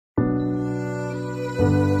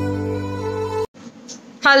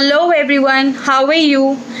Hello everyone, how are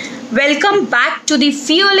you? Welcome back to the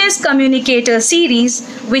Fearless Communicator series,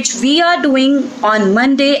 which we are doing on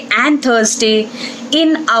Monday and Thursday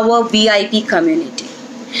in our VIP community.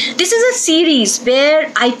 This is a series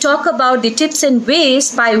where I talk about the tips and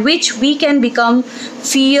ways by which we can become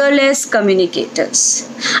fearless communicators.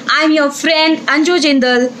 I'm your friend Anju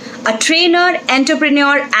Jindal, a trainer,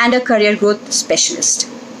 entrepreneur, and a career growth specialist.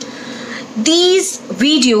 These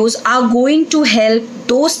videos are going to help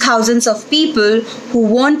those thousands of people who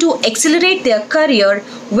want to accelerate their career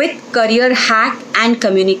with career hack and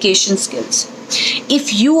communication skills.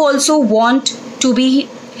 If you also want to be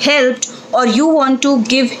helped or you want to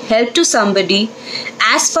give help to somebody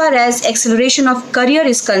as far as acceleration of career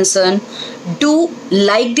is concerned, do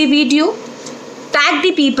like the video, tag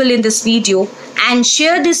the people in this video, and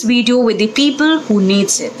share this video with the people who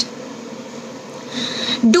needs it.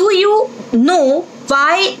 Do you know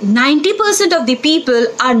why 90% of the people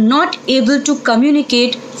are not able to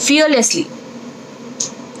communicate fearlessly?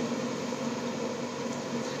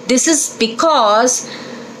 This is because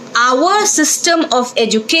our system of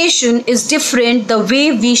education is different the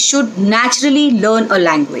way we should naturally learn a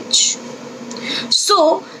language.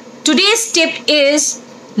 So, today's tip is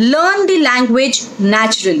learn the language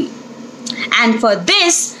naturally. And for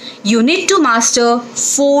this, you need to master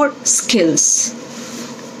 4 skills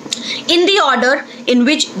in the order in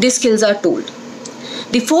which these skills are told.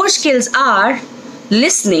 The 4 skills are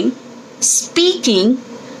listening, speaking,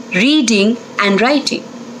 reading, and writing.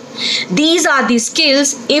 These are the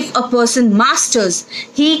skills if a person masters,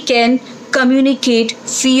 he can communicate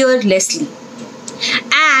fearlessly.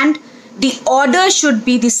 And the order should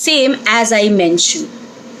be the same as I mentioned.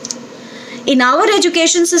 In our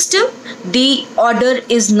education system, the order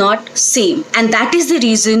is not same, and that is the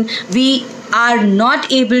reason we are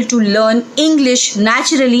not able to learn English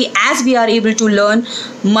naturally as we are able to learn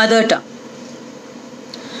mother tongue.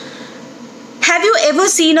 Have you ever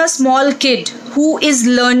seen a small kid who is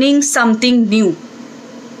learning something new?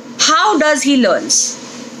 How does he learn?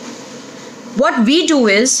 What we do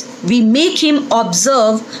is we make him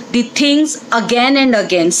observe the things again and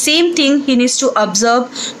again. Same thing he needs to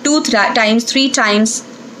observe 2 times, 3 times,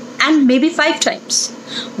 and maybe 5 times.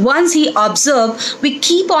 Once he observes, we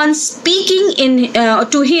keep on speaking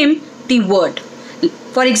to him the word.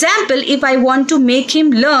 For example, if I want to make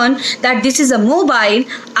him learn that this is a mobile,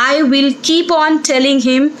 I will keep on telling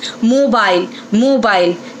him mobile,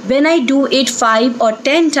 mobile. When I do it 5 or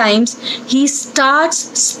 10 times, he starts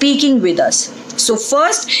speaking with us. So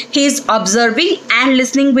first he is observing and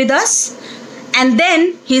listening with us, and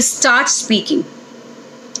then he starts speaking.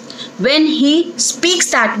 When he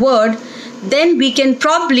speaks that word, then we can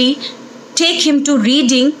probably take him to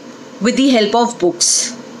reading with the help of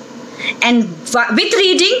books. And with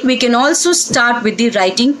reading, we can also start with the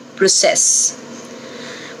writing process.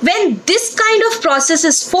 When this kind of process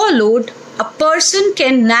is followed, a person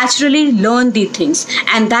can naturally learn the things.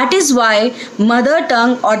 And that is why mother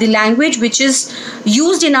tongue or the language which is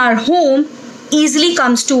used in our home easily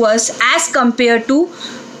comes to us as compared to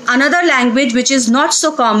another language which is not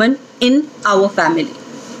so common in our family.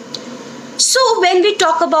 So when we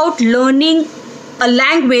talk about learning a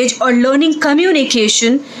language or learning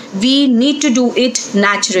communication, we need to do it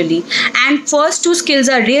naturally. And first 2 skills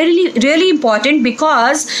are really important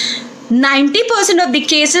because 90% of the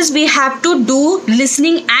cases we have to do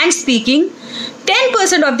listening and speaking.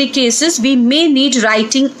 10% of the cases we may need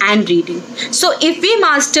writing and reading. So if we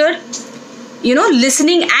master,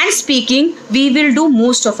 listening and speaking, we will do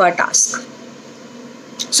most of our task.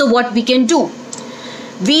 So what we can do?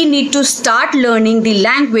 We need to start learning the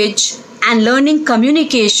language and learning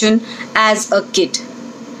communication as a kid.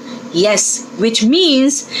 Yes, which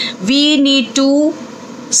means we need to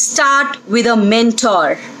start with a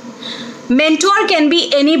mentor. Mentor can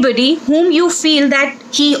be anybody whom you feel that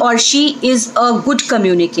he or she is a good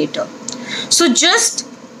communicator. So just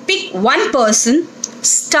pick one person,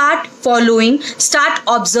 start following, start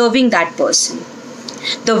observing that person.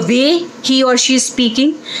 The way he or she is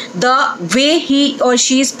speaking, the way he or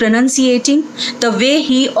she is pronunciating, the way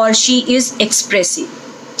he or she is expressing.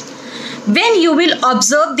 When you will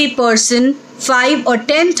observe the person 5 or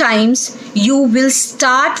 10 times, you will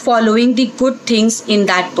start following the good things in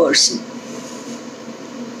that person.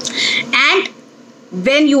 And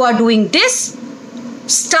when you are doing this,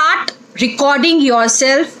 start recording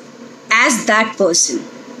yourself as that person.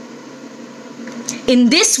 In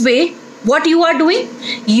this way, what you are doing?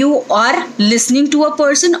 You are listening to a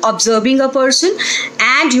person, observing a person,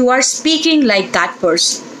 and you are speaking like that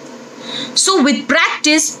person. So with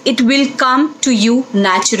practice, it will come to you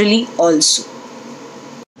naturally also.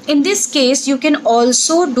 In this case, you can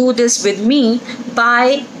also do this with me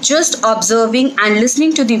by just observing and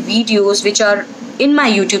listening to the videos which are in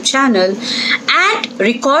my YouTube channel, and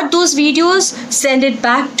record those videos, send it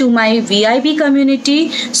back to my VIP community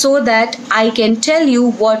so that I can tell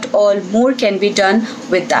you what all more can be done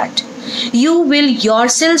with that. You will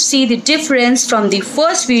yourself see the difference from the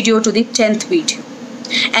first video to the 10th video,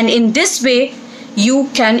 and in this way you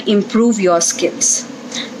can improve your skills.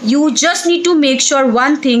 You just need to make sure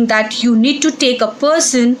one thing, that you need to take a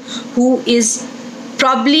person who is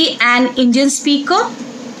probably an Indian speaker,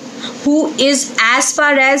 who is as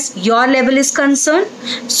far as your level is concerned,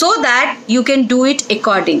 so that you can do it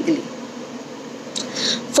accordingly.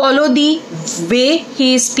 Follow the way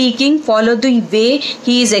he is speaking, follow the way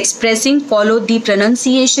he is expressing, follow the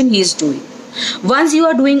pronunciation he is doing. Once you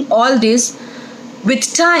are doing all this,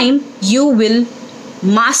 with time you will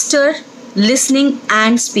master listening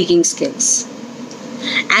and speaking skills.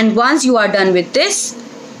 And once you are done with this,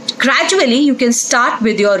 gradually you can start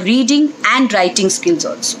with your reading and writing skills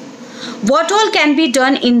also. What all can be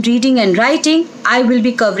done in reading and writing, I will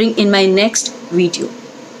be covering in my next video.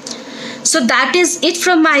 So that is it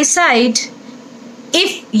from my side.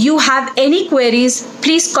 If you have any queries,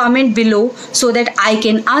 please comment below so that I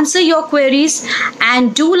can answer your queries,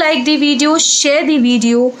 and do like the video, share the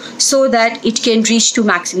video so that it can reach to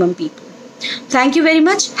maximum people. Thank you very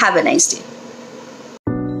much. Have a nice day.